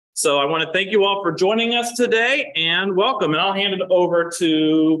So I want to thank you all for joining us today and welcome. And I'll hand it over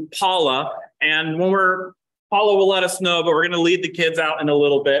to Paula. And Paula will let us know, but we're going to lead the kids out in a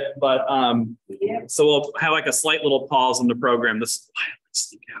little bit. But so we'll have like a slight little pause in the program.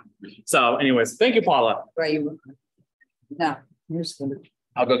 So anyways, thank you, Paula. Right. No, here's the.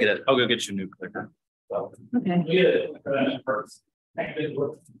 I'll go get it. I'll go get you a new clicker. So, okay.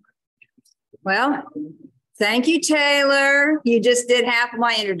 Well, thank you, Taylor. You just did half of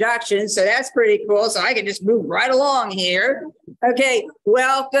my introduction, so that's pretty cool. So I can just move right along here. Okay,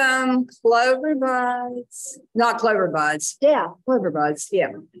 welcome, clover buds. Not clover buds. Yeah, clover buds. Yeah.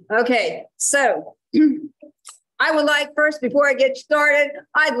 Okay, so I would like first, before I get started,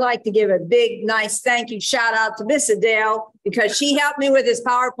 I'd like to give a big, nice thank you shout out to Miss Adele because she helped me with this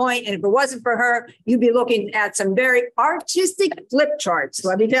PowerPoint. And if it wasn't for her, you'd be looking at some very artistic flip charts,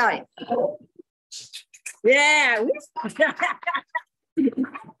 let me tell you. Yeah.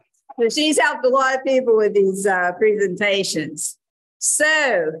 So she's helped a lot of people with these presentations.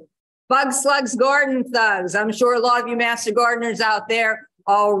 So, Bugs, Slugs, Garden Thugs. I'm sure a lot of you master gardeners out there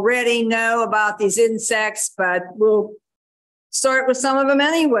already know about these insects, but we'll start with some of them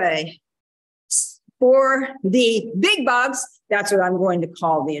anyway. For the big bugs, that's what I'm going to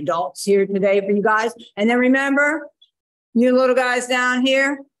call the adults here today for you guys. And then remember, you little guys down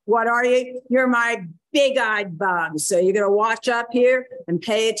here, what are you? You're my big-eyed bugs. So you're going to watch up here and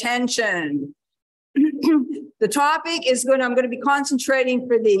pay attention. The topic is I'm going to be concentrating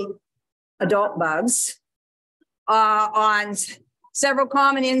for the adult bugs on several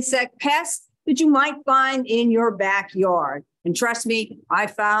common insect pests that you might find in your backyard. And trust me, I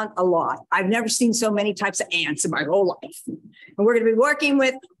found a lot. I've never seen so many types of ants in my whole life. And we're going to be working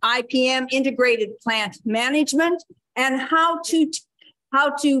with IPM, Integrated Plant Management, and how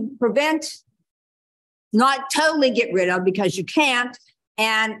to prevent, not totally get rid of because you can't,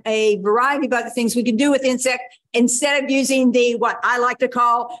 and a variety of other things we can do with insect instead of using what I like to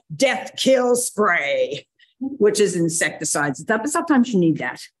call death kill spray, which is insecticides and stuff, but sometimes you need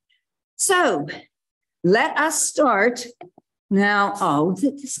that. So let us start now. Oh,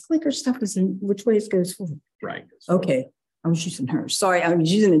 this clicker stuff is in which way it goes forward? Right. Okay. I was using hers. Sorry, I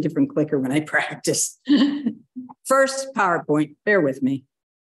was using a different clicker when I practiced. First PowerPoint, bear with me.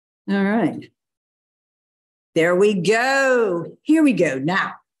 All right. There we go. Here we go.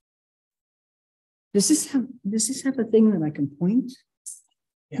 Now, does this have a thing that I can point?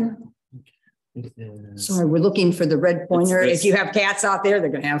 Yeah. Sorry, we're looking for the red pointer. If you have cats out there, they're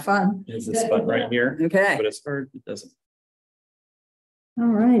going to have fun. Is this button right here? Okay. But it's hard. It doesn't. All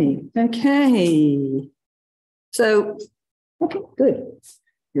right. Okay. So, okay, good.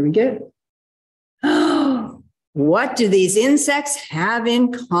 Here we go. What do these insects have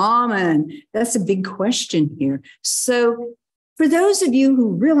in common? That's a big question here. So, for those of you who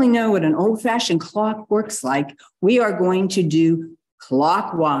really know what an old-fashioned clock works like, we are going to do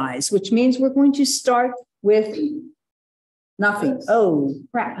clockwise, which means we're going to start with nothing. Oh,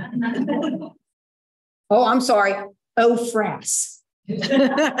 crap. Oh, I'm sorry. Oh, frass. For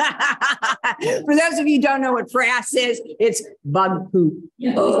those of you who don't know what frass is, it's bug poop.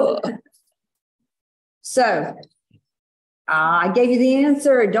 So I gave you the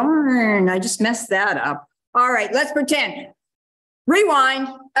answer. Darn, I just messed that up. All right, let's pretend. Rewind.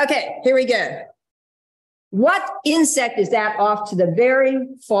 Okay, here we go. What insect is that off to the very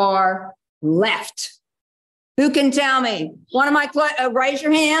far left? Who can tell me? One of my, raise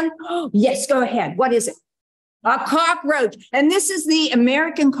your hand. Oh, yes, go ahead. What is it? A cockroach. And this is the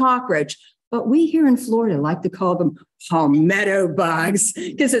American cockroach. But we here in Florida like to call them palmetto bugs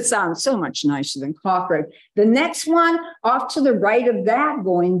because it sounds so much nicer than cockroach. The next one off to the right of that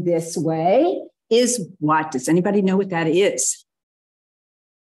going this way is what? Does anybody know what that is?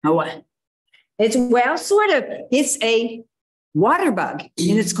 Oh, what? It's, well, sort of. It's a water bug,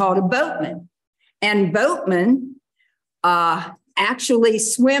 and it's called a boatman. And boatmen actually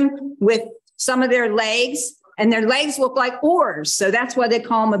swim with some of their legs, and their legs look like oars. So that's why they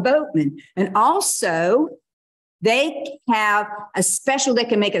call them a boatman. And also, they have they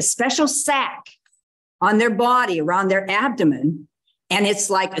can make a special sac on their body around their abdomen. And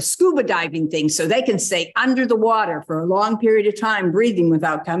it's like a scuba diving thing. So they can stay under the water for a long period of time, breathing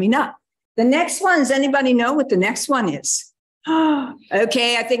without coming up. The next one, does anybody know what the next one is?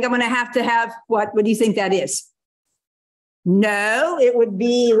 Okay, I think I'm going to have what do you think that is? No, it would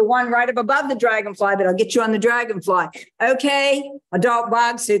be the one right up above the dragonfly, but I'll get you on the dragonfly. Okay, adult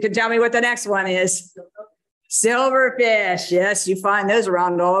bugs, who can tell me what the next one is? Silverfish. Yes, you find those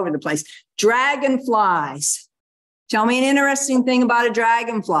around all over the place. Dragonflies. Tell me an interesting thing about a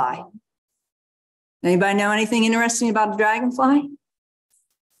dragonfly. Anybody know anything interesting about a dragonfly?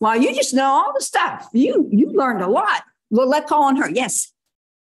 Well, you just know all the stuff. You learned a lot. Well, let's call on her. Yes.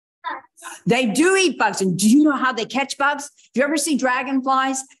 They do eat bugs. And do you know how they catch bugs? Do you ever see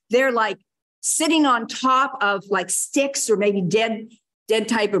dragonflies? They're like sitting on top of like sticks or maybe dead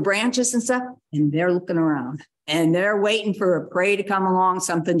type of branches and stuff. And they're looking around and they're waiting for a prey to come along,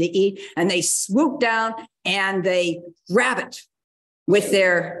 something to eat. And they swoop down and they grab it with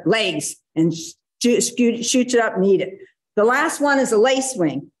their legs and shoots it up and eat it. The last one is a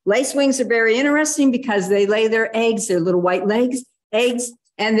lacewing. Lacewings are very interesting because they lay their eggs, their little white eggs,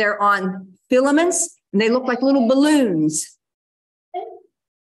 and they're on filaments, and they look like little balloons.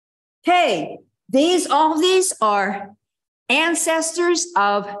 Okay, all these are ancestors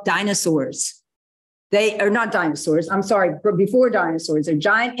of dinosaurs. They are not dinosaurs, I'm sorry, before dinosaurs. They're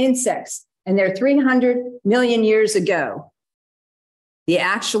giant insects, and they're 300 million years ago.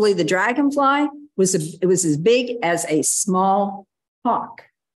 The dragonfly was as big as a small hawk.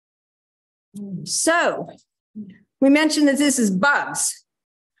 So we mentioned that this is bugs.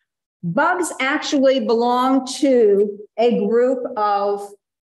 Bugs actually belong to a group of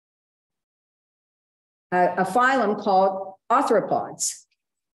a phylum called arthropods.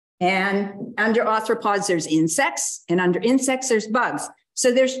 And under arthropods, there's insects, and under insects, there's bugs.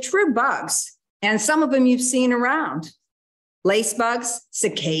 So there's true bugs, and some of them you've seen around. Lace bugs,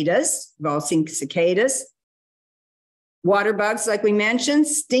 cicadas, we've all seen cicadas. Water bugs, like we mentioned,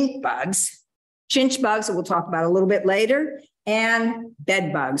 stink bugs, chinch bugs, that we'll talk about a little bit later, and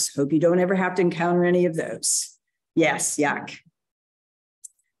bed bugs. Hope you don't ever have to encounter any of those. Yes, yuck.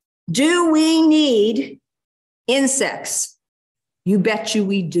 Do we need insects? You bet you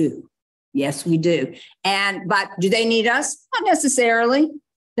we do. Yes, we do. But do they need us? Not necessarily.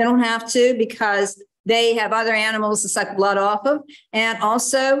 They don't have to, because they have other animals to suck blood off of. And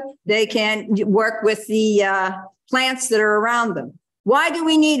also they can work with the plants that are around them. Why do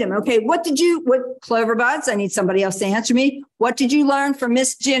we need them? Okay, what clover buds? I need somebody else to answer me. What did you learn from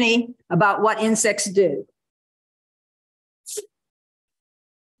Miss Ginny about what insects do?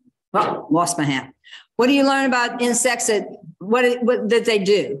 Well, lost my hand. What do you learn about insects? What did they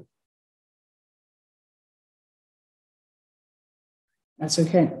do? That's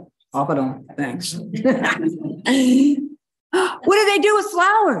okay. Off it on. Thanks. What do they do with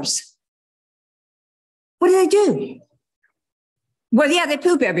flowers? What do they do? Well, yeah, they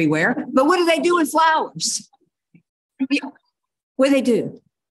poop everywhere, but what do they do with flowers? What do they do?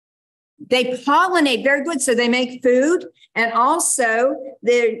 They pollinate, very good. So they make food, and also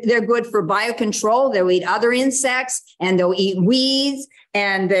they're good for biocontrol. They'll eat other insects, and they'll eat weeds,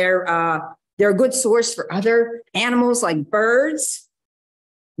 and they're a good source for other animals like birds.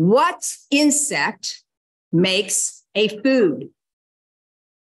 What insect makes a food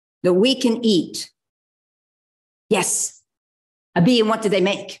that we can eat? Yes, a bee. And what do they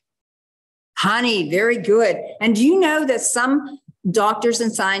make? Honey, very good. And do you know that some doctors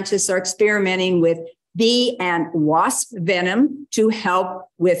and scientists are experimenting with bee and wasp venom to help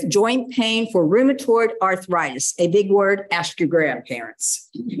with joint pain for rheumatoid arthritis? A big word, ask your grandparents.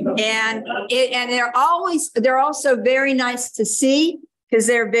 And they're also very nice to see, because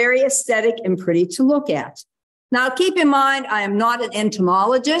they're very aesthetic and pretty to look at. Now, keep in mind, I am not an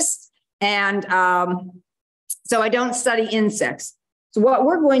entomologist, and so I don't study insects. So what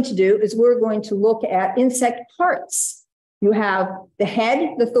we're going to do is we're going to look at insect parts. You have the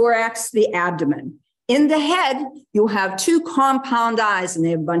head, the thorax, the abdomen. In the head, you'll have two compound eyes, and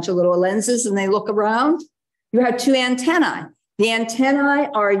they have a bunch of little lenses, and they look around. You have two antennae. The antennae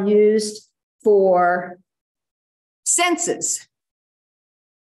are used for senses.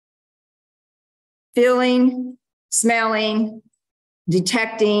 Feeling, smelling,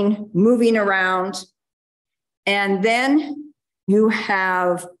 detecting, moving around. And then you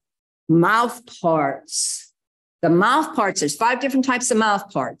have mouth parts. The mouth parts, there's 5 different types of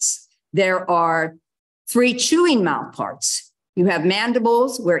mouth parts. There are 3 chewing mouth parts. You have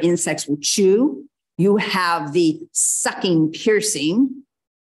mandibles, where insects will chew. You have the sucking, piercing.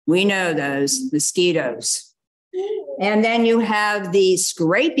 We know those, mosquitoes. And then you have the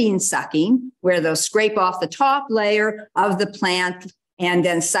scraping, sucking, where they'll scrape off the top layer of the plant and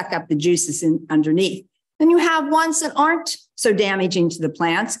then suck up the juices underneath. Then you have ones that aren't so damaging to the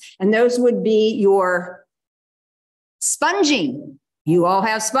plants, and those would be your sponging. You all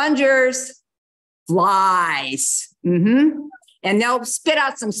have spongers. Flies. And they'll spit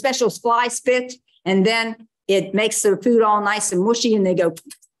out some special fly spit, and then it makes the food all nice and mushy, and they go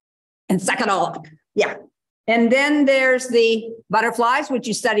and suck it all up. Yeah. And then there's the butterflies, which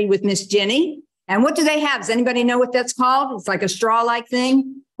you studied with Miss Jenny. And what do they have? Does anybody know what that's called? It's like a straw-like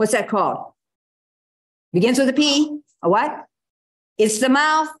thing. What's that called? Begins with a P. A what? It's the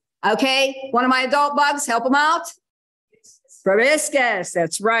mouth. Okay. One of my adult bugs, help them out. Proboscis.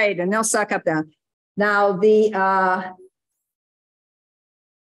 That's right. And they'll suck up down. Now the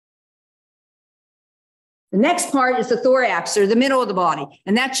next part is the thorax, or the middle of the body,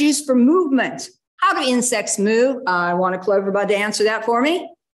 and that's used for movement. How do insects move? I want a clover bud to answer that for me.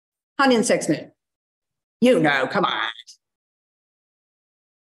 How do insects move? You know, come on.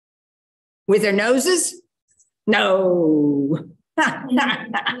 With their noses? No.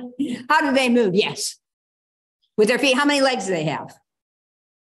 How do they move? Yes. With their feet. How many legs do they have?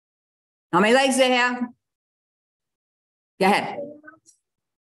 How many legs do they have? Go ahead.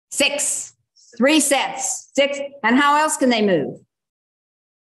 6. 3 sets. 6. And how else can they move?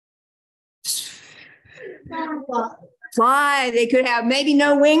 Fly. They could have maybe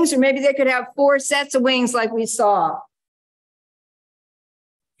no wings, or maybe they could have 4 sets of wings like we saw.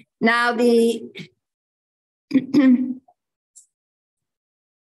 Now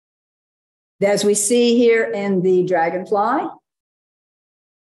as we see here in the dragonfly,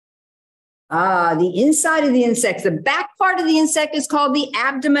 the inside of the insect, the back part of the insect is called the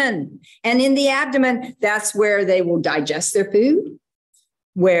abdomen. And in the abdomen, that's where they will digest their food,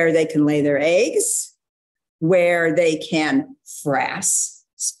 where they can lay their eggs, where they can frass,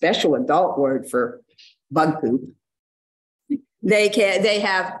 special adult word for bug poop. They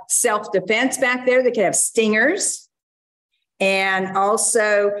have self-defense back there. They can have stingers and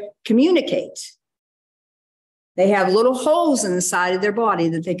also communicate. They have little holes in the side of their body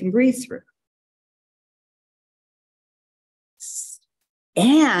that they can breathe through.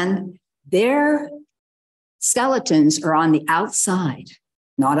 And their skeletons are on the outside,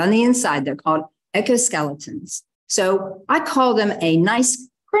 not on the inside. They're called exoskeletons. So I call them a nice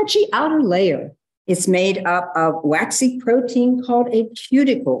crunchy outer layer. It's made up of waxy protein called a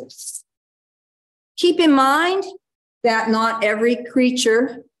cuticle. Keep in mind that not every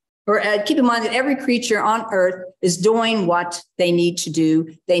creature, or keep in mind that every creature on Earth is doing what they need to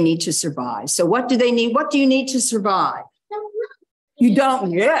do. They need to survive. So what do they need? What do you need to survive? You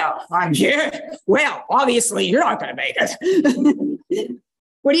don't? Yeah. Well, obviously you're not going to make it.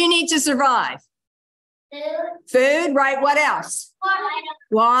 What do you need to survive? Food, right? What else?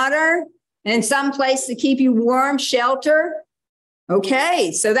 Water. And some place to keep you warm, shelter.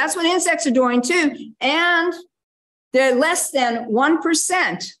 Okay, so that's what insects are doing too. And they're less than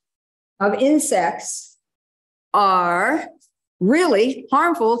 1% of insects are really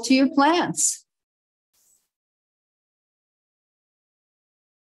harmful to your plants.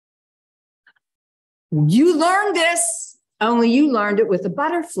 You learned this, only you learned it with a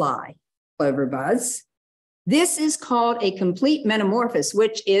butterfly, clover buds. This is called a complete metamorphosis,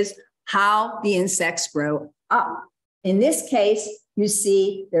 which is how the insects grow up. In this case, you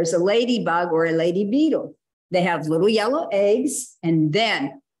see there's a ladybug or a lady beetle. They have little yellow eggs, and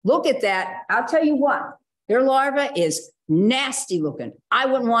then look at that. I'll tell you what, their larva is nasty looking. I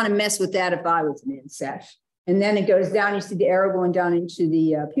wouldn't want to mess with that if I was an insect. And then it goes down, you see the arrow going down into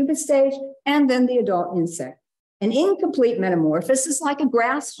the pupa stage, and then the adult insect. An incomplete metamorphosis is like a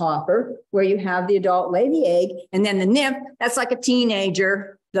grasshopper, where you have the adult lay the egg, and then the nymph, that's like a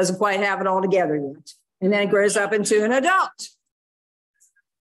teenager, doesn't quite have it all together yet. And then it grows up into an adult.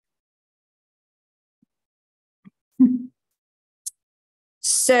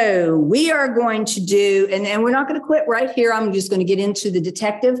 So we are going to do, and we're not going to quit right here. I'm just going to get into the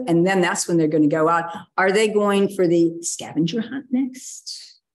detective, and then that's when they're going to go out. Are they going for the scavenger hunt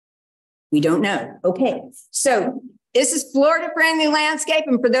next? We don't know. Okay, so this is Florida Friendly Landscape.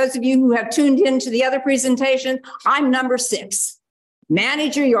 And for those of you who have tuned into the other presentation, I'm number 6.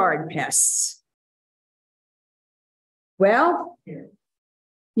 Manage your yard pests. Well,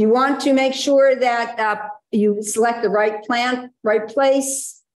 you want to make sure that you select the right plant, right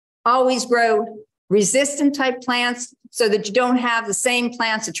place. Always grow resistant type plants so that you don't have the same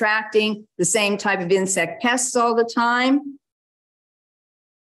plants attracting the same type of insect pests all the time.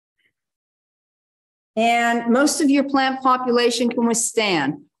 And most of your plant population can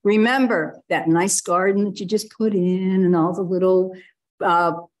withstand. Remember that nice garden that you just put in, and all the little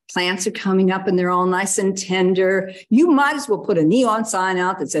plants are coming up and they're all nice and tender. You might as well put a neon sign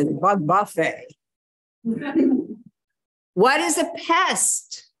out that says bug buffet. What is a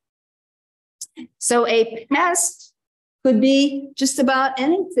pest? So a pest could be just about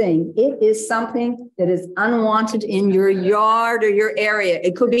anything. It is something that is unwanted in your yard or your area.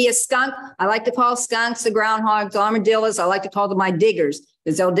 It could be a skunk. I like to call skunks the groundhogs, armadillos. I like to call them my diggers,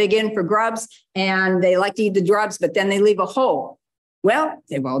 because they'll dig in for grubs and they like to eat the grubs, but then they leave a hole. Well,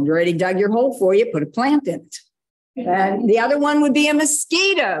 they've already dug your hole for you, put a plant in it. And the other one would be a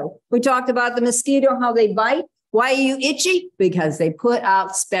mosquito. We talked about the mosquito, how they bite. Why are you itchy? Because they put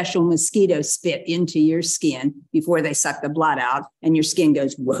out special mosquito spit into your skin before they suck the blood out. And your skin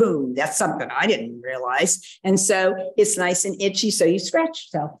goes, whoa, that's something I didn't realize. And so it's nice and itchy. So you scratch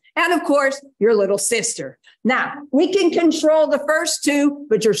yourself. And of course, your little sister. Now, we can control the first two,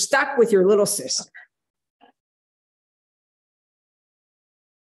 but you're stuck with your little sister.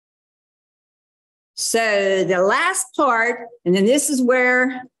 So the last part, and then this is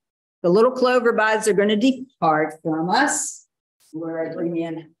where the little clover buds are going to depart from us, where I bring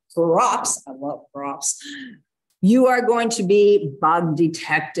in props. I love props. You are going to be bug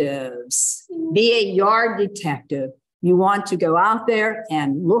detectives. Be a yard detective. You want to go out there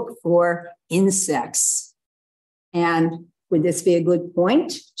and look for insects. And would this be a good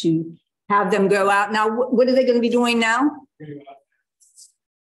point to have them go out? Now, what are they going to be doing now?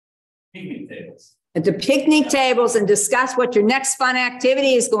 Picnic tables. At the picnic tables and discuss what your next fun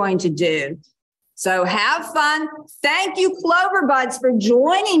activity is going to do. So have fun. Thank you, Clover Buds, for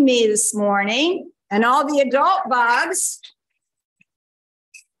joining me this morning, and all the adult bugs.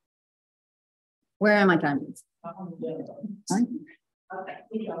 Where am I time?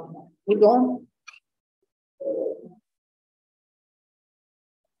 Keep going.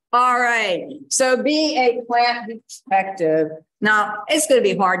 All right. So be a plant detective. Now, it's going to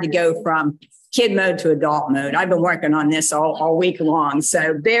be hard to go from kid mode to adult mode. I've been working on this all week long.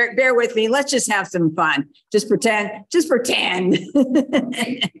 So bear with me. Let's just have some fun. Just pretend.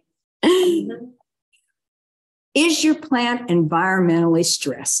 Is your plant environmentally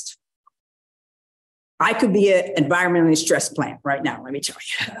stressed? I could be an environmentally stressed plant right now, let me tell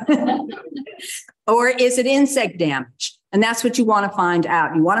you. Or is it insect damage? And that's what you want to find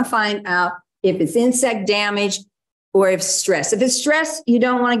out. You want to find out if it's insect damage or if it's stress. If it's stress, you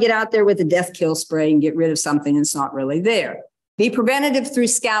don't want to get out there with a death kill spray and get rid of something that's not really there. Be preventative through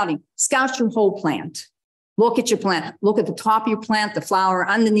scouting. Scout your whole plant. Look at your plant. Look at the top of your plant, the flower,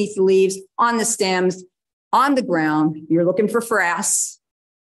 underneath the leaves, on the stems, on the ground. You're looking for frass.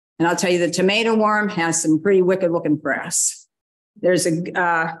 And I'll tell you, the tomato worm has some pretty wicked looking frass. There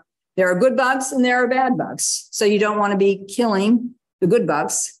are good bugs and there are bad bugs. So you don't want to be killing the good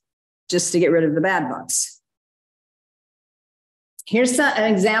bugs just to get rid of the bad bugs. Here's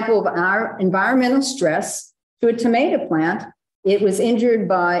an example of our environmental stress to a tomato plant. It was injured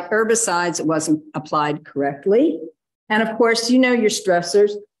by herbicides. It wasn't applied correctly. And of course, you know your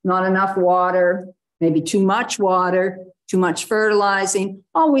stressors, not enough water, maybe too much water, too much fertilizing.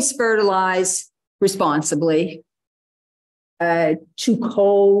 Always fertilize responsibly. Too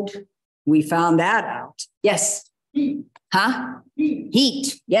cold. We found that out. Yes. Huh?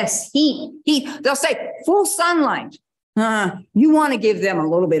 Heat. Yes, heat. They'll say full sunlight. You want to give them a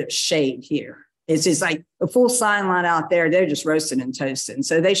little bit of shade here. It's just like a full sunlight out there. They're just roasting and toasting.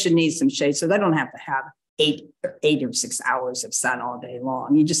 So they should need some shade. So they don't have to have eight or 6 hours of sun all day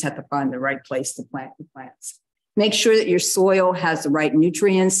long. You just have to find the right place to plant your plants. Make sure that your soil has the right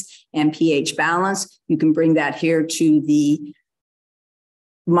nutrients and pH balance. You can bring that here to the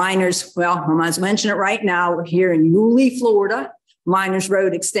Miners. Well, I might as well mention it right now. We're here in Yulee, Florida, Miners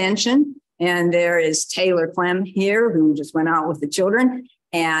Road Extension. And there is Taylor Clem here, who just went out with the children,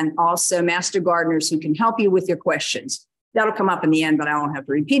 and also master gardeners who can help you with your questions. That'll come up in the end, but I won't have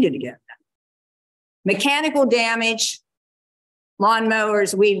to repeat it again. Mechanical damage,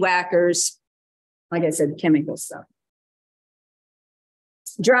 lawnmowers, weed whackers, like I said, chemical stuff.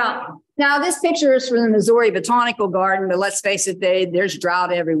 Drought. Now, this picture is from the Missouri Botanical Garden, but let's face it, there's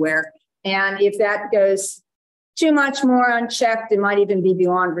drought everywhere. And if that goes too much more unchecked, it might even be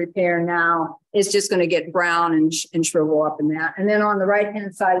beyond repair now. It's just going to get brown and shrivel up in that. And then on the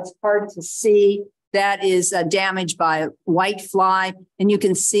right-hand side, it's hard to see. That is damage by white fly. And you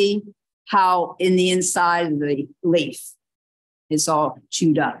can see how in the inside of the leaf, it's all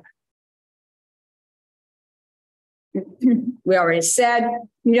chewed up. We already said,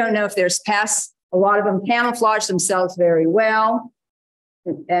 you don't know if there's pests. A lot of them camouflage themselves very well.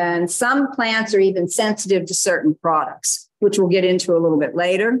 And some plants are even sensitive to certain products, which we'll get into a little bit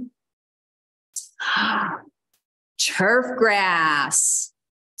later. Turf grass.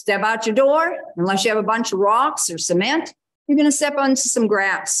 Step out your door, unless you have a bunch of rocks or cement, you're going to step onto some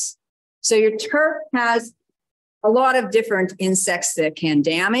grass. So your turf has a lot of different insects that can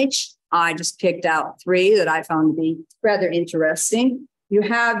damage. I just picked out 3 that I found to be rather interesting. You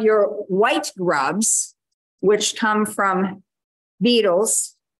have your white grubs, which come from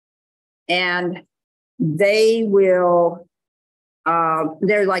beetles, and they will,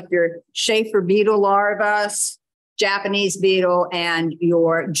 they're like your Schaefer beetle larvae, Japanese beetle, and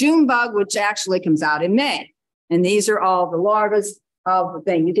your June bug, which actually comes out in May. And these are all the larvae of the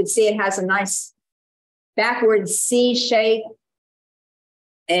thing. You can see it has a nice backward C shape.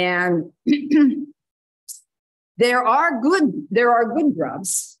 And there are good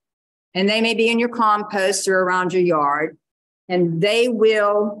grubs, and they may be in your compost or around your yard, and they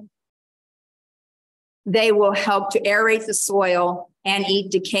will help to aerate the soil and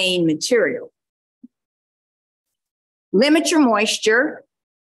eat decaying material. Limit your moisture,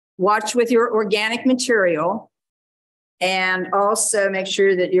 watch with your organic material, and also make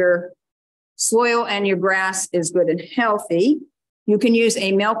sure that your soil and your grass is good and healthy. You can use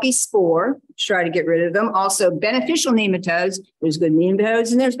a milky spore to try to get rid of them. Also, beneficial nematodes. There's good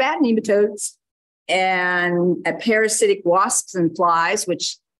nematodes and there's bad nematodes. And parasitic wasps and flies,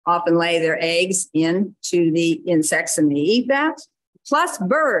 which often lay their eggs into the insects and they eat that. Plus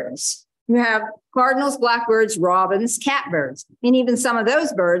birds. You have cardinals, blackbirds, robins, catbirds. And even some of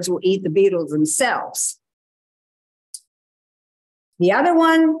those birds will eat the beetles themselves. The other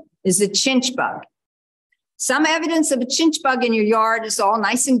one is the chinch bug. Some evidence of a chinch bug in your yard is all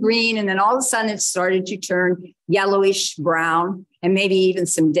nice and green, and then all of a sudden it started to turn yellowish brown and maybe even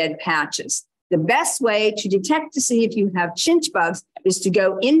some dead patches. The best way to detect to see if you have chinch bugs is to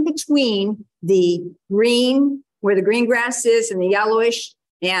go in between the green, where the green grass is, and the yellowish,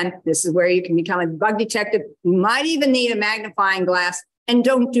 and this is where you can become a bug detective. You might even need a magnifying glass, and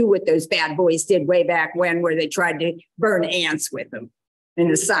don't do what those bad boys did way back when, where they tried to burn ants with them in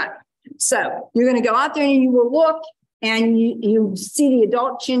the sun. So you're going to go out there and you will look, and you see the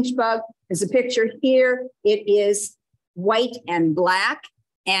adult chinch bug. There's a picture here. It is white and black,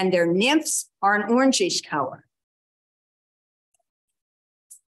 and their nymphs are an orangish color.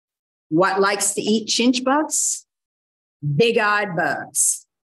 What likes to eat chinch bugs? Big-eyed bugs.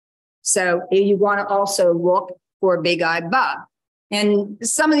 So you want to also look for a big-eyed bug. And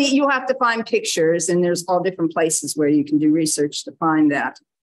some of the, you'll have to find pictures, and there's all different places where you can do research to find that.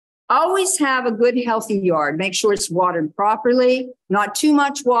 Always have a good, healthy yard. Make sure it's watered properly, not too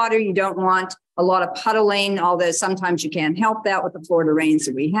much water. You don't want a lot of puddling, although sometimes you can't help that with the Florida rains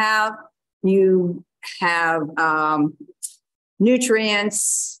that we have. You have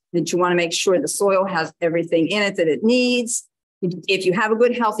nutrients that you want to make sure the soil has everything in it that it needs. If you have a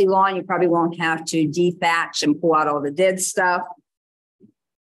good, healthy lawn, you probably won't have to dethatch and pull out all the dead stuff.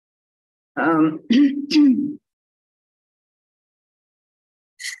 And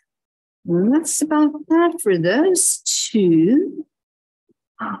that's about that for those two.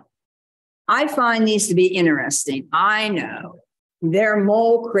 I find these to be interesting. I know they're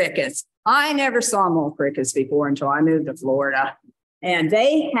mole crickets. I never saw mole crickets before until I moved to Florida. And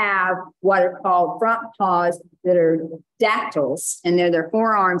they have what are called front paws that are dactyls, and they're their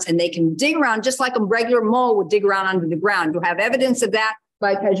forearms, and they can dig around just like a regular mole would dig around under the ground. You'll have evidence of that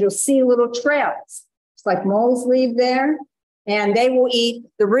because you'll see little trails. It's like moles leave there, and they will eat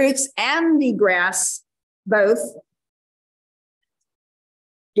the roots and the grass, both.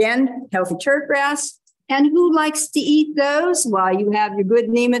 Again, healthy turf grass. And who likes to eat those? Well, you have your good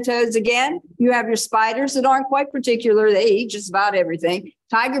nematodes again. You have your spiders that aren't quite particular. They eat just about everything.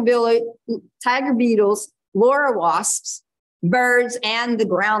 Tiger beetles, Laura wasps, birds, and the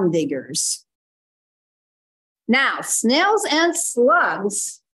ground diggers. Now, snails and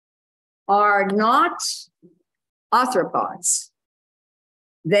slugs are not arthropods.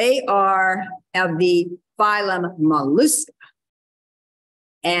 They are of the phylum Mollusca.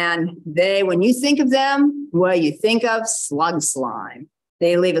 And they, when you think of them, well, you think of slug slime.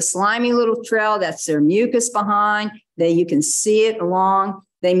 They leave a slimy little trail. That's their mucus behind. You can see it along.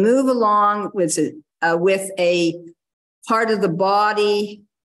 They move along with a part of the body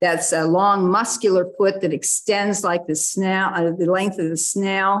that's a long muscular foot that extends like the snail, the length of the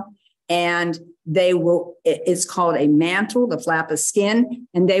snail. And they will, it's called a mantle, the flap of skin.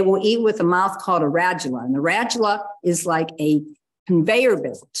 And they will eat with a mouth called a radula. And the radula is like a conveyor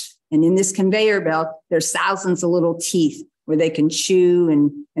belt. And in this conveyor belt, there's thousands of little teeth where they can chew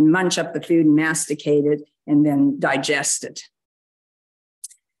and munch up the food and masticate it and then digest it.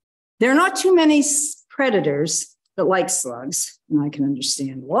 There are not too many predators that like slugs, and I can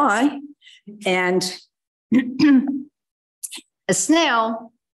understand why. And a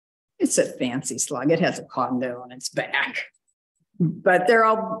snail, it's a fancy slug. It has a condo on its back, but they're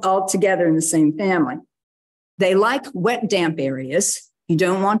all together in the same family. They like wet, damp areas. You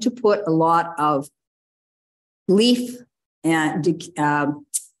don't want to put a lot of leaf and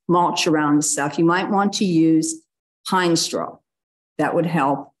mulch around the stuff. You might want to use pine straw. That would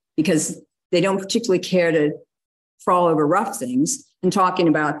help because they don't particularly care to crawl over rough things. And talking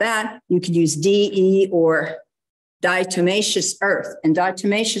about that, you could use DE or diatomaceous earth. And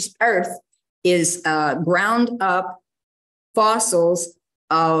diatomaceous earth is ground up fossils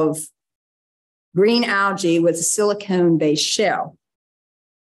of green algae with a silicone-based shell.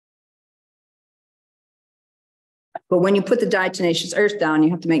 But when you put the diatomaceous earth down,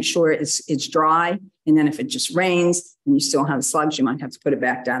 you have to make sure it's dry. And then if it just rains and you still have slugs, you might have to put it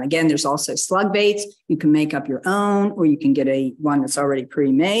back down. Again, there's also slug baits. You can make up your own, or you can get one that's already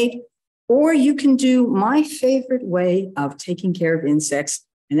pre-made. Or you can do my favorite way of taking care of insects,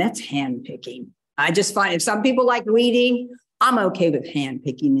 and that's hand picking. I just find if some people like weeding, I'm okay with hand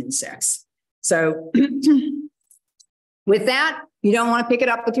picking insects. So with that, you don't want to pick it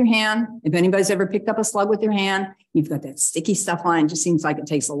up with your hand. If anybody's ever picked up a slug with your hand, you've got that sticky stuff on. It just seems like it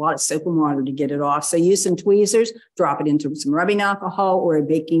takes a lot of soap and water to get it off. So use some tweezers, drop it into some rubbing alcohol or a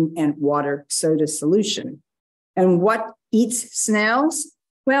baking and water soda solution. And what eats snails?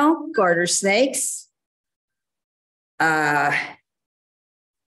 Well, garter snakes,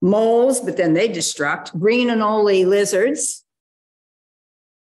 moles, but then they destruct, green anole lizards,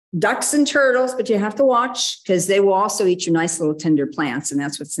 ducks and turtles, but you have to watch because they will also eat your nice little tender plants. And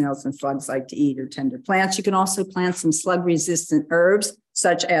that's what snails and slugs like to eat, or tender plants. You can also plant some slug resistant herbs,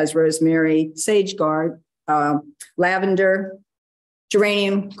 such as rosemary, sage guard, lavender,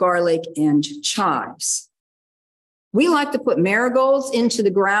 geranium, garlic, and chives. We like to put marigolds into the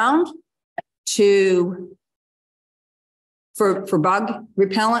ground for bug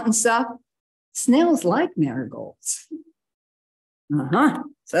repellent and stuff. Snails like marigolds.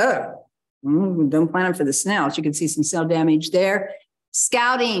 So don't plant them for the snails. You can see some cell damage there.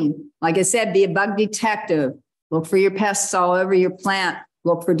 Scouting, like I said, be a bug detective. Look for your pests all over your plant.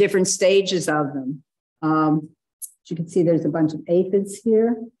 Look for different stages of them. As you can see, there's a bunch of aphids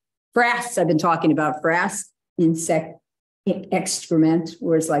here. Frass, I've been talking about frass, insect excrement,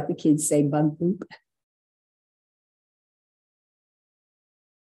 or it's like the kids say, bug poop.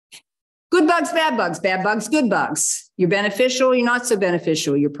 Good bugs, bad bugs, good bugs. You're beneficial, you're not so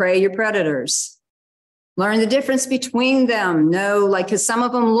beneficial. Your prey, your predators. Learn the difference between them. Know, like, because some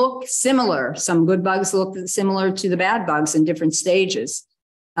of them look similar. Some good bugs look similar to the bad bugs in different stages.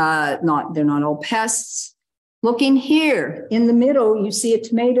 They're not all pests. Looking here in the middle, you see a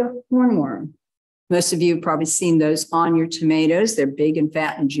tomato hornworm. Most of you have probably seen those on your tomatoes. They're big and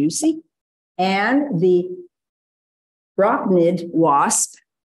fat and juicy. And the brochnid wasp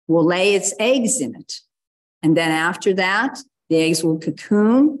will lay its eggs in it. And then after that, the eggs will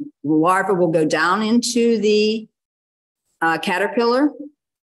cocoon. The larva will go down into the caterpillar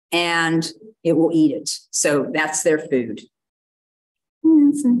and it will eat it. So that's their food.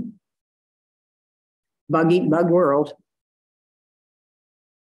 Bug world.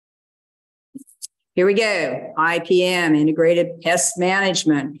 Here we go. IPM, integrated pest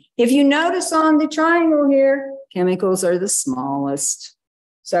management. If you notice on the triangle here, chemicals are the smallest.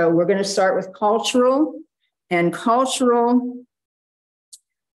 So we're going to start with cultural, and cultural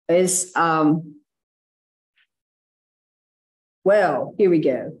is, well, here we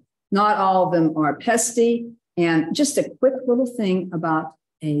go. Not all of them are pesty. And just a quick little thing about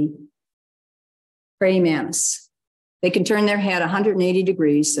a praying mantis. They can turn their head 180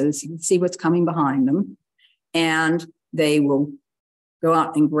 degrees so you can see what's coming behind them. And they will go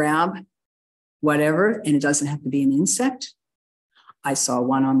out and grab whatever, and it doesn't have to be an insect. I saw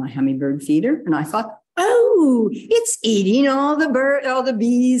one on my hummingbird feeder, and I thought, oh, it's eating all the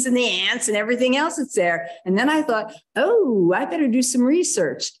bees and the ants and everything else that's there. And then I thought, oh, I better do some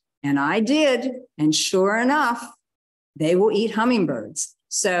research. And I did. And sure enough, they will eat hummingbirds.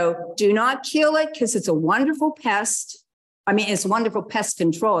 So do not kill it because it's a wonderful pest. I mean, it's wonderful pest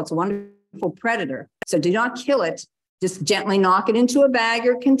control. It's a wonderful predator. So do not kill it. Just gently knock it into a bag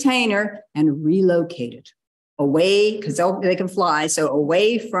or container and relocate it away, because they can fly. So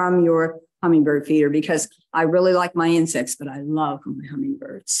away from your hummingbird feeder, because I really like my insects, but I love my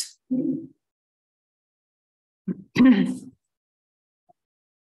hummingbirds.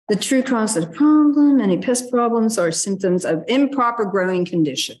 The true cause of the problem, any pest problems are symptoms of improper growing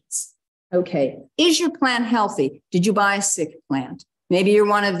conditions. Okay, is your plant healthy? Did you buy a sick plant? Maybe you're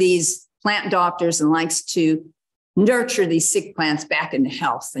one of these plant doctors and likes to nurture these sick plants back into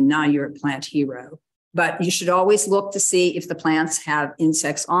health, and now you're a plant hero. But you should always look to see if the plants have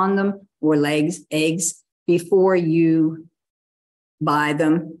insects on them or eggs before you buy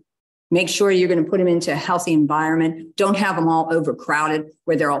them. Make sure you're going to put them into a healthy environment. Don't have them all overcrowded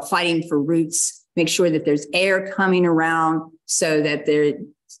where they're all fighting for roots. Make sure that there's air coming around so that they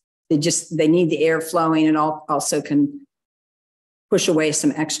need the air flowing, and also can push away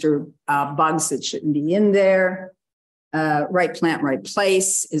some extra bugs that shouldn't be in there. Right plant, right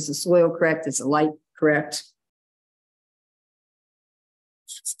place. Is the soil correct? Is the light correct?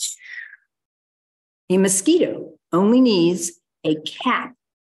 A mosquito only needs a cap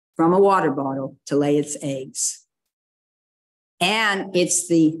from a water bottle to lay its eggs. And it's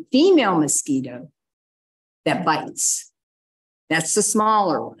the female mosquito that bites. That's the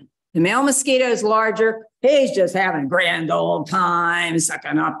smaller one. The male mosquito is larger. He's just having a grand old time,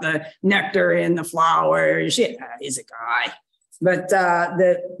 sucking up the nectar in the flowers. Yeah, he's a guy. But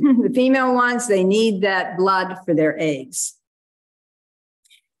the female ones, they need that blood for their eggs.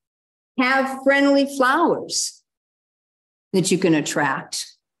 Have friendly flowers that you can attract.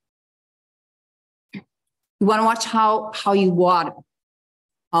 You want to watch how you water.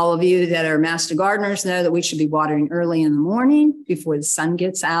 All of you that are master gardeners know that we should be watering early in the morning before the sun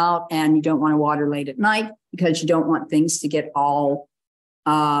gets out, and you don't want to water late at night because you don't want things to get all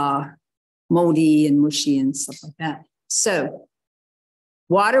moldy and mushy and stuff like that. So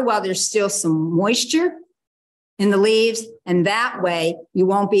water while there's still some moisture in the leaves, and that way you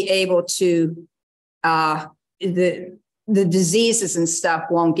won't be able to, the diseases and stuff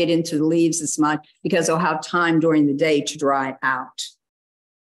won't get into the leaves as much because they'll have time during the day to dry out.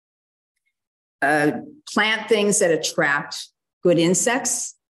 Plant things that attract good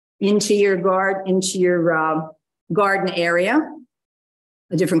insects into your garden area.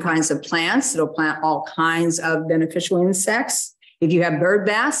 Different kinds of plants that'll plant all kinds of beneficial insects. If you have bird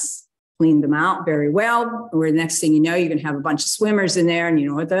baths, clean them out very well. Or the next thing you know, you're going to have a bunch of swimmers in there, and you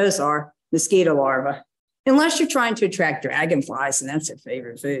know what those are: mosquito larvae. Unless you're trying to attract dragonflies, and that's their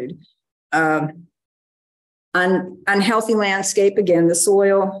favorite food. Unhealthy landscape, again, the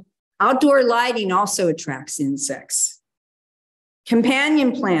soil. Outdoor lighting also attracts insects.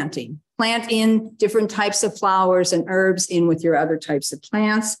 Companion planting. Plant in different types of flowers and herbs in with your other types of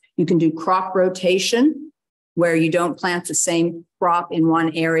plants. You can do crop rotation, where you don't plant the same crop in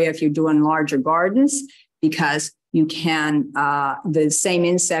one area if you're doing larger gardens, because you can, the same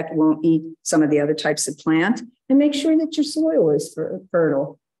insect won't eat some of the other types of plant. And make sure that your soil is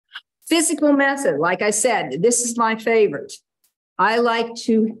fertile. Physical method, like I said, this is my favorite. I like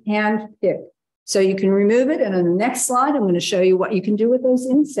to hand pick. So you can remove it. And on the next slide, I'm going to show you what you can do with those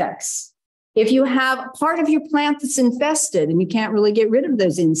insects. If you have part of your plant that's infested and you can't really get rid of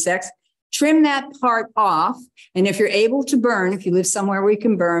those insects, trim that part off. And if you're able to burn, if you live somewhere where you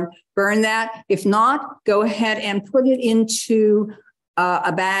can burn that. If not, go ahead and put it into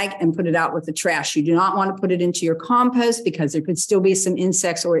a bag and put it out with the trash. You do not want to put it into your compost because there could still be some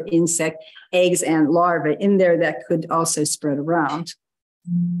insects or insect eggs and larvae in there that could also spread around.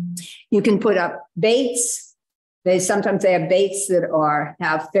 You can put up baits. Sometimes they have baits that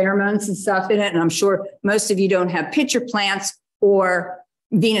have pheromones and stuff in it. And I'm sure most of you don't have pitcher plants or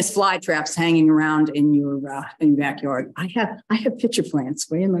Venus flytraps hanging around in your backyard. I have pitcher plants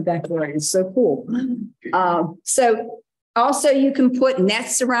way in my backyard. It's so cool. So also you can put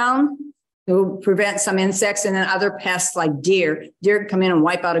nets around to prevent some insects, and then other pests like deer. Deer can come in and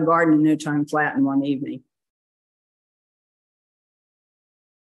wipe out a garden in no time flat in one evening.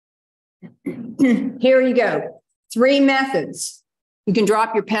 Here you go. 3 methods. You can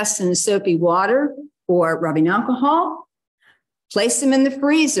drop your pests in the soapy water or rubbing alcohol. Place them in the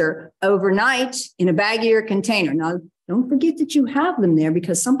freezer overnight in a baggie or container. Now, don't forget that you have them there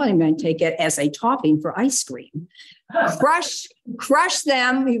because somebody might take it as a topping for ice cream. Crush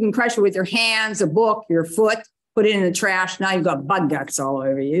them. You can crush it with your hands, a book, your foot, put it in the trash. Now you've got bug guts all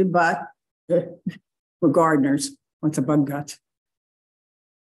over you, but we're gardeners. What's a bug gut?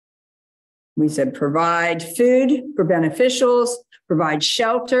 We said provide food for beneficials, provide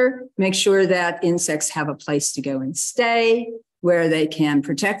shelter, make sure that insects have a place to go and stay, where they can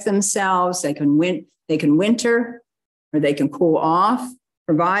protect themselves, they can winter, or they can cool off.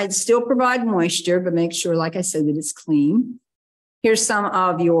 Still provide moisture, but make sure, like I said, that it's clean. Here's some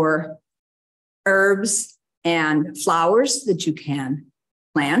of your herbs and flowers that you can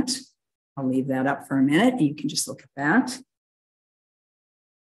plant. I'll leave that up for a minute, and you can just look at that.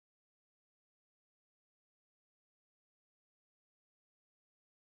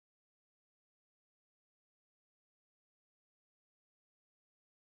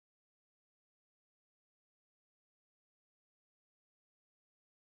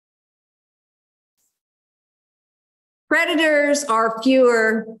 Predators are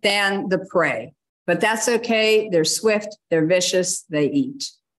fewer than the prey, but that's okay. They're swift, they're vicious, they eat.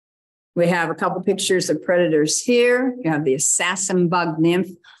 We have a couple pictures of predators here. You have the assassin bug nymph.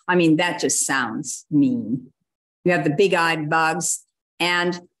 I mean, that just sounds mean. You have the big-eyed bugs.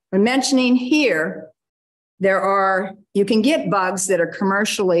 And we're mentioning here, you can get bugs that are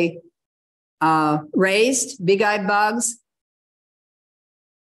commercially raised, big-eyed bugs,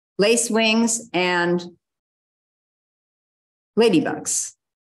 lacewings, and ladybugs.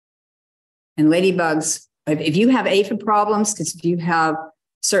 And ladybugs, if you have aphid problems, because if you have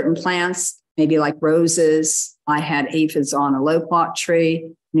certain plants, maybe like roses. I had aphids on a loquat tree.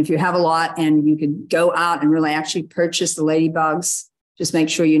 And if you have a lot and you could go out and really actually purchase the ladybugs, just make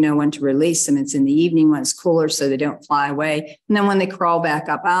sure you know when to release them. It's in the evening when it's cooler so they don't fly away. And then when they crawl back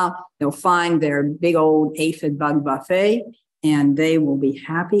up out, they'll find their big old aphid bug buffet and they will be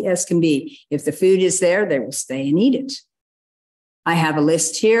happy as can be. If the food is there, they will stay and eat it. I have a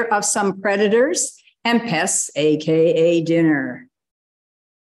list here of some predators and pests, AKA dinner.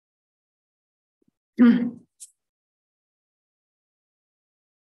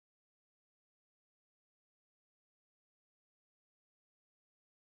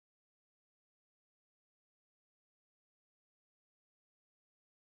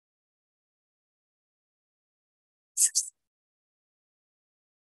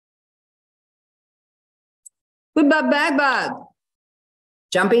 Woodbug, bagbug,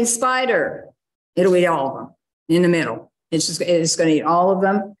 jumping spider. It'll eat all of them in the middle. It's going to eat all of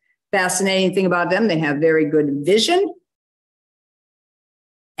them. Fascinating thing about them, they have very good vision.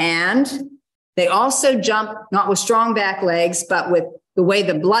 And they also jump, not with strong back legs, but with the way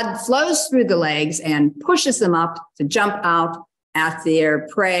the blood flows through the legs and pushes them up to jump out at their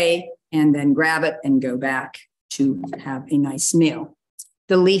prey and then grab it and go back to have a nice meal.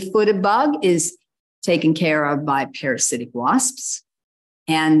 The leaf-footed bug is taken care of by parasitic wasps.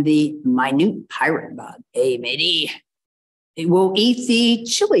 And the minute pirate bug, hey matey, it will eat the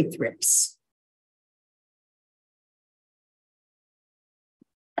chili thrips.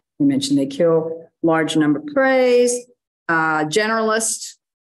 You mentioned they kill large number of preys. Generalists,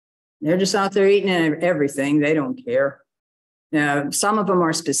 they're just out there eating everything. They don't care. Some of them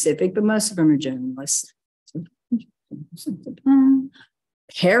are specific, but most of them are generalists.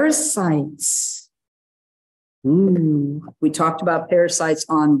 Parasites. Ooh, we talked about parasites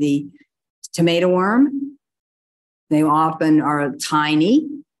on the tomato worm. They often are tiny,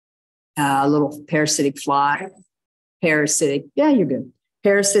 little parasitic fly, yeah, you're good.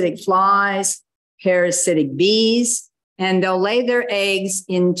 Parasitic flies, parasitic bees, and they'll lay their eggs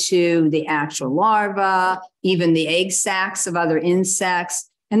into the actual larva, even the egg sacs of other insects.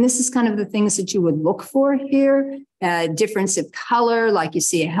 And this is kind of the things that you would look for here. Difference of color, like you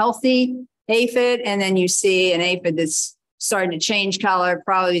see a healthy aphid, and then you see an aphid that's starting to change color.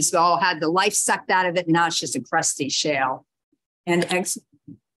 Probably it's all had the life sucked out of it. Now it's just a crusty shell. And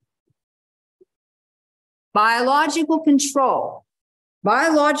biological control.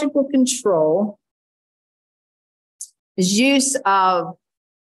 Biological control is use of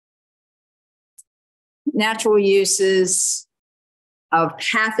natural uses of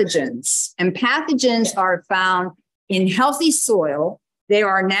pathogens. And pathogens are found in healthy soil. They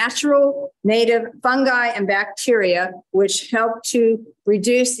are natural native fungi and bacteria which help to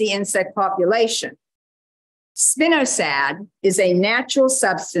reduce the insect population. Spinosad is a natural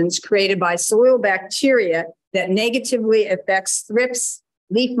substance created by soil bacteria that negatively affects thrips,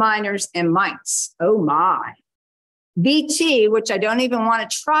 leaf miners, and mites. Oh my. BT, which I don't even want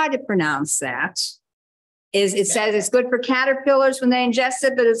to try to pronounce that, it says it's good for caterpillars when they ingest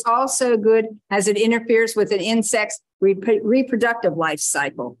it, but it's also good as it interferes with an insect's reproductive life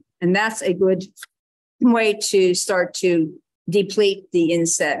cycle. And that's a good way to start to deplete the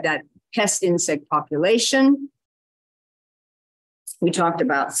insect, that pest insect population. We talked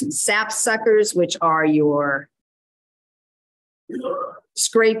about some sap suckers, which are your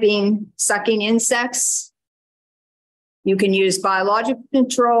scraping, sucking insects. You can use biological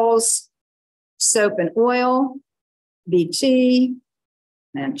controls, soap and oil, BT,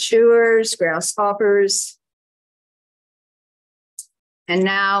 and chewers, grasshoppers. And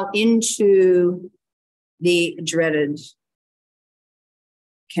now into the dreaded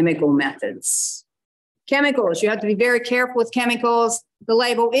chemical methods. Chemicals, you have to be very careful with chemicals. The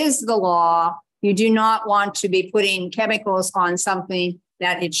label is the law. You do not want to be putting chemicals on something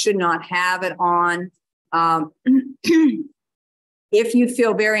that it should not have it on. If you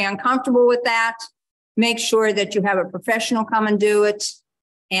feel very uncomfortable with that, make sure that you have a professional come and do it.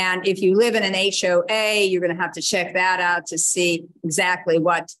 And if you live in an HOA, you're going to have to check that out to see exactly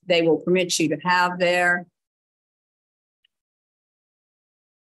what they will permit you to have there.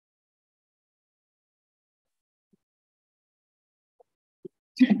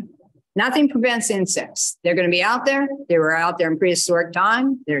 Nothing prevents insects. They're going to be out there. They were out there in prehistoric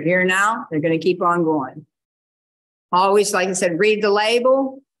time. They're here now. They're going to keep on going. Always, like I said, read the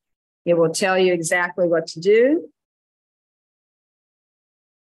label. It will tell you exactly what to do.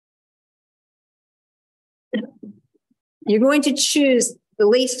 You're going to choose the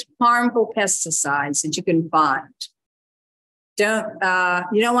least harmful pesticides that you can find. You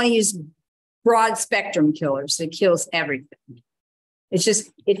don't want to use broad spectrum killers that kills everything. It's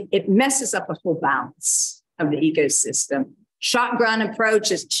just, it messes up the whole balance of the ecosystem. Shotgun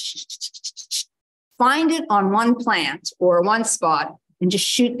approach is find it on one plant or one spot and just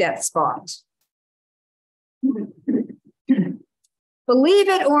shoot that spot. Believe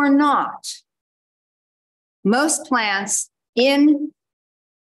it or not, most plants in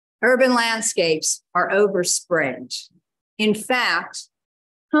urban landscapes are oversprayed. In fact,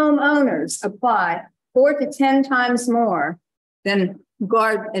 homeowners apply 4 to 10 times more than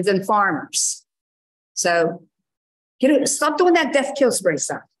farmers. So stop doing that death kill spray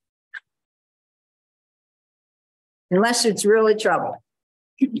stuff. Unless it's really trouble.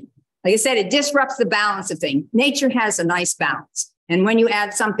 Like I said, it disrupts the balance of things. Nature has a nice balance. And when you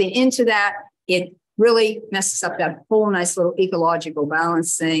add something into that, it really messes up that whole nice little ecological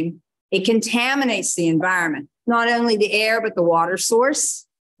balance thing. It contaminates the environment, not only the air, but the water source.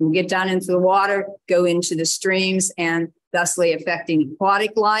 We'll get down into the water, go into the streams, and thusly affecting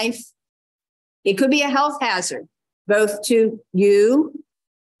aquatic life. It could be a health hazard, both to you,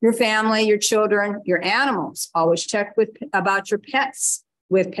 your family, your children, your animals. Always check about your pets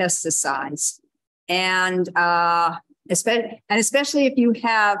with pesticides. And especially if you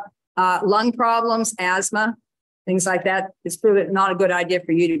have lung problems, asthma, things like that, it's probably not a good idea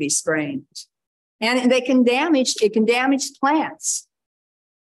for you to be spraying. And it can damage plants.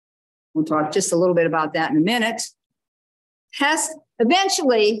 We'll talk just a little bit about that in a minute. Pests,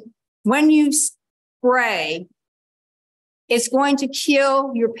 eventually, when you spray, it's going to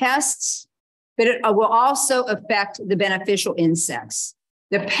kill your pests, but it will also affect the beneficial insects.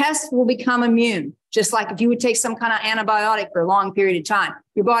 The pests will become immune, just like if you would take some kind of antibiotic for a long period of time.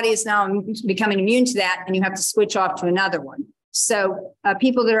 Your body is now becoming immune to that, and you have to switch off to another one. So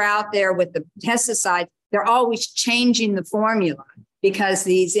people that are out there with the pesticides, they're always changing the formula because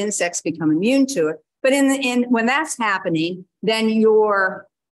these insects become immune to it. But when that's happening, then your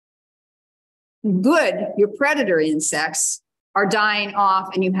predator insects are dying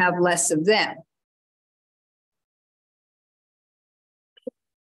off and you have less of them.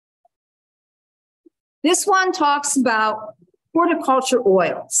 This one talks about horticulture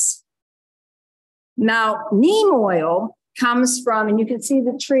oils. Now, neem oil comes from, and you can see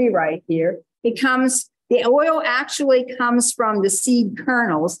the tree right here. The oil actually comes from the seed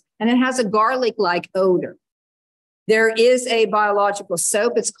kernels, and it has a garlic-like odor. There is a biological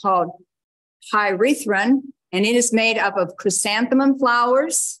soap. It's called pyrethrin, and it is made up of chrysanthemum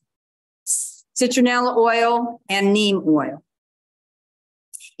flowers, citronella oil, and neem oil.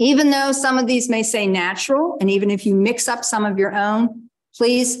 Even though some of these may say natural, and even if you mix up some of your own,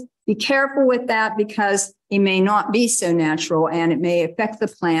 please be careful with that because it may not be so natural and it may affect the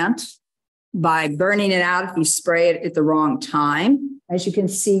plant by burning it out if you spray it at the wrong time. As you can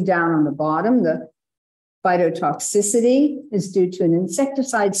see down on the bottom, the phytotoxicity is due to an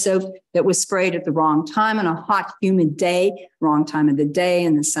insecticide soap that was sprayed at the wrong time on a hot, humid day, wrong time of the day,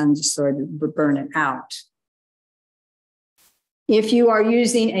 and the sun just started to burn it out. If you are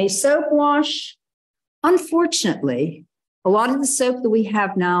using a soap wash, unfortunately, a lot of the soap that we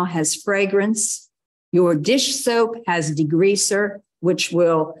have now has fragrance. Your dish soap has degreaser, which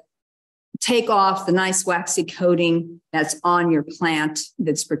will take off the nice waxy coating that's on your plant,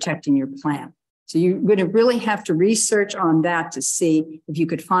 that's protecting your plant. So you're going to really have to research on that to see if you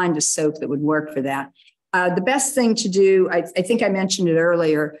could find a soap that would work for that. The best thing to do, I think I mentioned it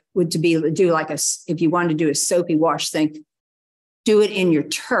earlier, would to be do like if you wanted to do a soapy wash thing, do it in your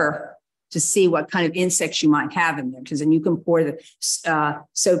turf to see what kind of insects you might have in there, because then you can pour the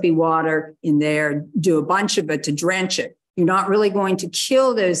soapy water in there, do a bunch of it to drench it. You're not really going to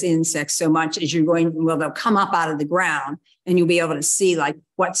kill those insects so much as you're going, well, they'll come up out of the ground and you'll be able to see like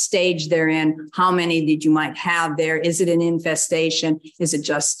what stage they're in, how many that you might have there. Is it an infestation? Is it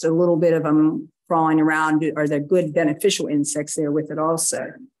just a little bit of them crawling around? Are there good beneficial insects there with it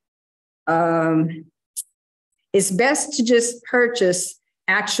also? It's best to just purchase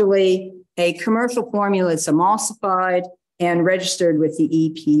actually a commercial formula that's emulsified and registered with the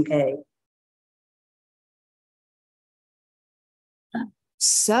EPA.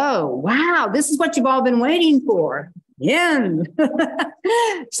 So, wow, this is what you've all been waiting for.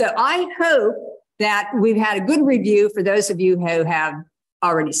 So I hope that we've had a good review for those of you who have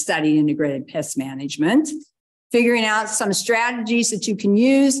already studied integrated pest management, figuring out some strategies that you can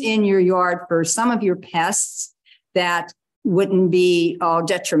use in your yard for some of your pests that wouldn't be all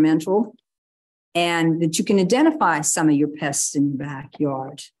detrimental, and that you can identify some of your pests in your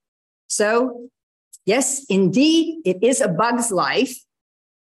backyard. So, yes, indeed, it is a bug's life.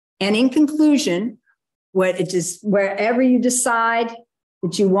 And in conclusion, wherever you decide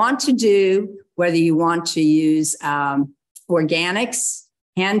that you want to do, whether you want to use organics,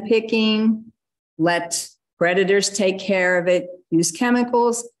 hand picking, let predators take care of it, use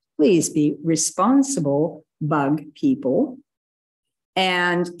chemicals. Please be responsible bug people.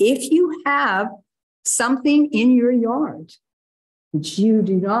 And if you have something in your yard that you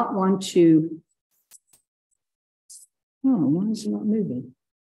do not want to, why is it not moving?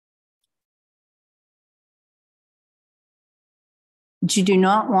 But you do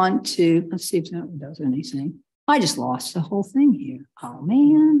not want to, let's see if that does anything. I just lost the whole thing here. Oh,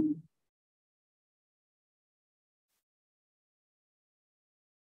 man.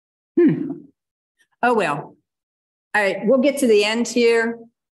 Oh, well. All right, we'll get to the end here.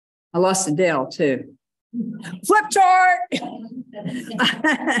 I lost Adele, too. Flip chart.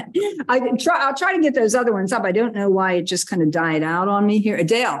 I'll try to get those other ones up. I don't know why it just kind of died out on me here.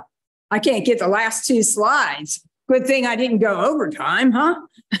 Adele, I can't get the last 2 slides. Good thing I didn't go overtime, huh?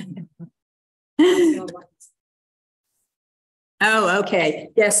 Oh, okay.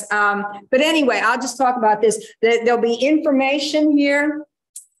 Yes. But anyway, I'll just talk about this. There'll be information here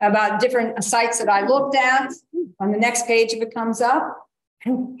about different sites that I looked at on the next page if it comes up.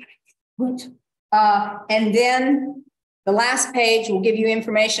 And then the last page will give you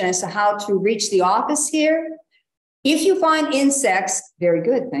information as to how to reach the office here. If you find insects, very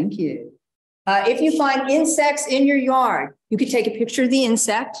good, thank you. If you find insects in your yard, you could take a picture of the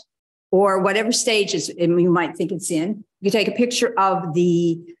insect or whatever stage you might think it's in. You can take a picture of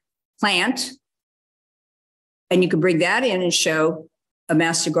the plant and you can bring that in and show a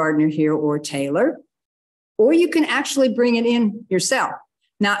master gardener here or Taylor, or you can actually bring it in yourself.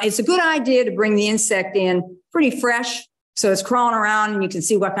 Now, it's a good idea to bring the insect in pretty fresh, so it's crawling around and you can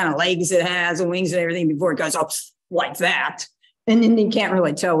see what kind of legs it has and wings and everything before it goes up like that. And then you can't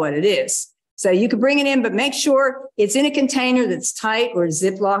really tell what it is. So you can bring it in, but make sure it's in a container that's tight or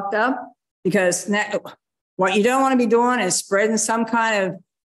zip locked up, because what you don't want to be doing is spreading some kind of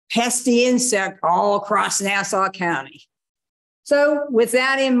pesty insect all across Nassau County. So with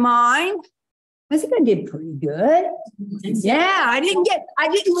that in mind, I think I did pretty good. Yeah, I didn't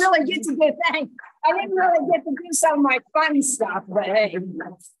really get to do things. I didn't really get to do some of my fun stuff, but hey,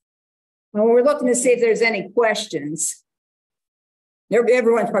 well, we're looking to see if there's any questions.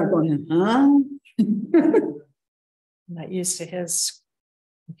 Everyone's probably going, huh? Not used to his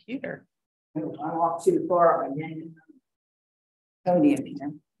computer. I walked too far on the podium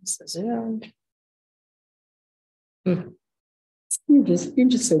here. This is Zoom. You're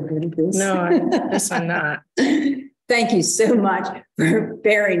just so good at this. No, this I'm not. Thank you so much for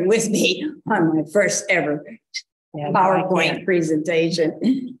bearing with me on my first ever PowerPoint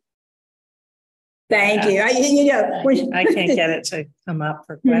presentation. Thank you. I can't get it to come up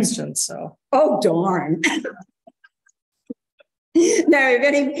for questions. So. Oh, darn. Now,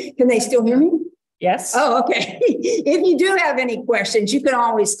 can they still hear me? Yes. Oh, okay. If you do have any questions, you can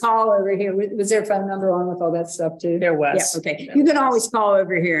always call over here. Was there a phone number on with all that stuff too? There was. Yeah, okay. You can always call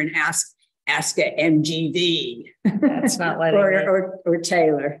over here and ask at MGD. That's not letting me. Or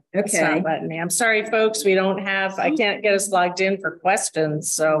Taylor. Okay. It's not letting me. I'm sorry, folks. I can't get us logged in for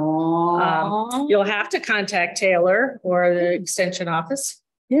questions. So you'll have to contact Taylor or the extension office.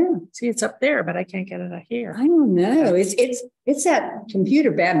 Yeah. See, it's up there, but I can't get it here. I don't know. It's that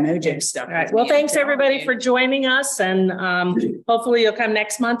computer bad mojo stuff. All right. Well, thanks everybody for joining us, and hopefully you'll come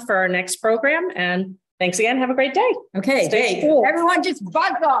next month for our next program. And thanks again. Have a great day. Okay. Stay cool. Everyone just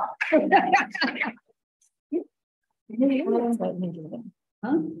buzz off.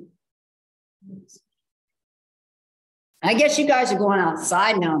 Huh? I guess you guys are going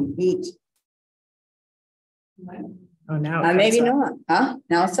outside now in the heat. Oh, now maybe not. Huh?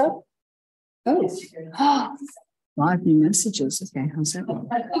 Now it's up. Oh, live new messages. Okay, how's that one?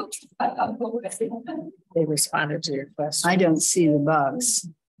 they responded to your question. I don't see the bugs.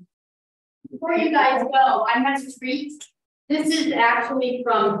 Before you guys go, I have a treat. This is actually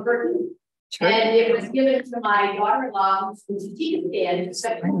from Turkey. Sure. And it was given to my daughter-in-law who's a teacher and a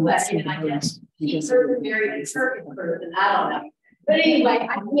second wedding, and I guess she's a very Turkish person. I don't know. But anyway,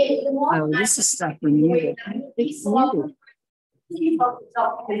 I made them all. Oh, this is stuff we needed. How would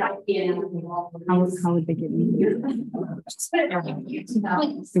they get me here?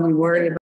 Do we worry about